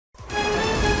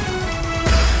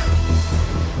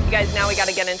You guys, now we got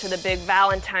to get into the big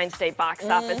Valentine's Day box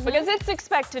office because it's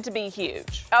expected to be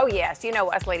huge. Oh, yes. You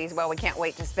know us ladies well. We can't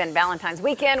wait to spend Valentine's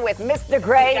weekend with Mr.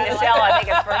 Gray. Michelle, I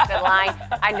think, is first in line.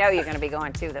 I know you're going to be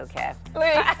going too, though, Kev.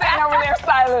 Please, stand over there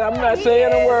silent. I'm not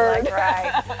saying a word.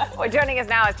 That's right. Well, joining us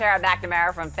now is Tara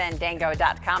McNamara from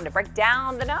Fandango.com to break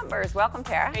down the numbers. Welcome,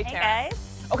 Tara. Hey, Tara. Guys.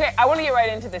 Okay, I want to get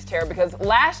right into this, Tara, because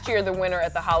last year the winner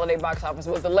at the holiday box office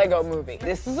was the Lego Movie.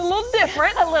 This is a little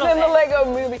different than the Lego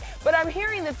Movie, but I'm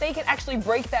hearing that they could actually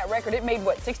break that record. It made,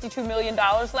 what, $62 million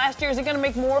last year? Is it going to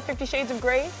make more, 50 Shades of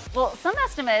Grey? Well, some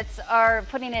estimates are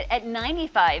putting it at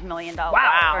 $95 million for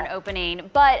an opening,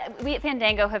 but we at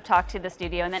Fandango have talked to the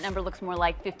studio, and that number looks more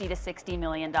like $50 to $60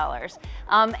 million.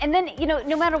 And then, you know,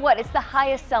 no matter what, it's the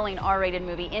highest selling R-rated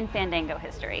movie in Fandango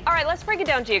history. All right, let's break it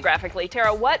down geographically.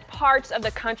 Tara, what parts of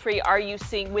the country are you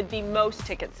seeing with the most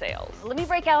ticket sales? Let me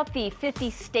break out the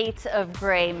 50 States of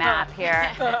Gray map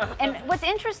here. And what's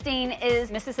interesting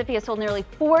is Mississippi has sold nearly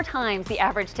 4 times the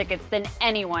average tickets than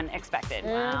anyone expected.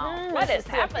 Wow. What is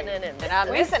happening in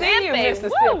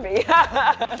Mississippi?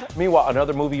 Meanwhile,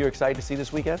 another movie you're excited to see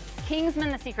this weekend? Kingsman: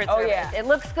 The Secret Service. Yeah. It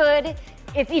looks good.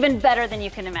 It's even better than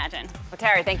you can imagine. Well,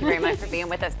 Tara, thank you very much for being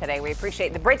with us today. We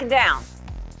appreciate the breaking down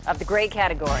of the Gray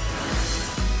category.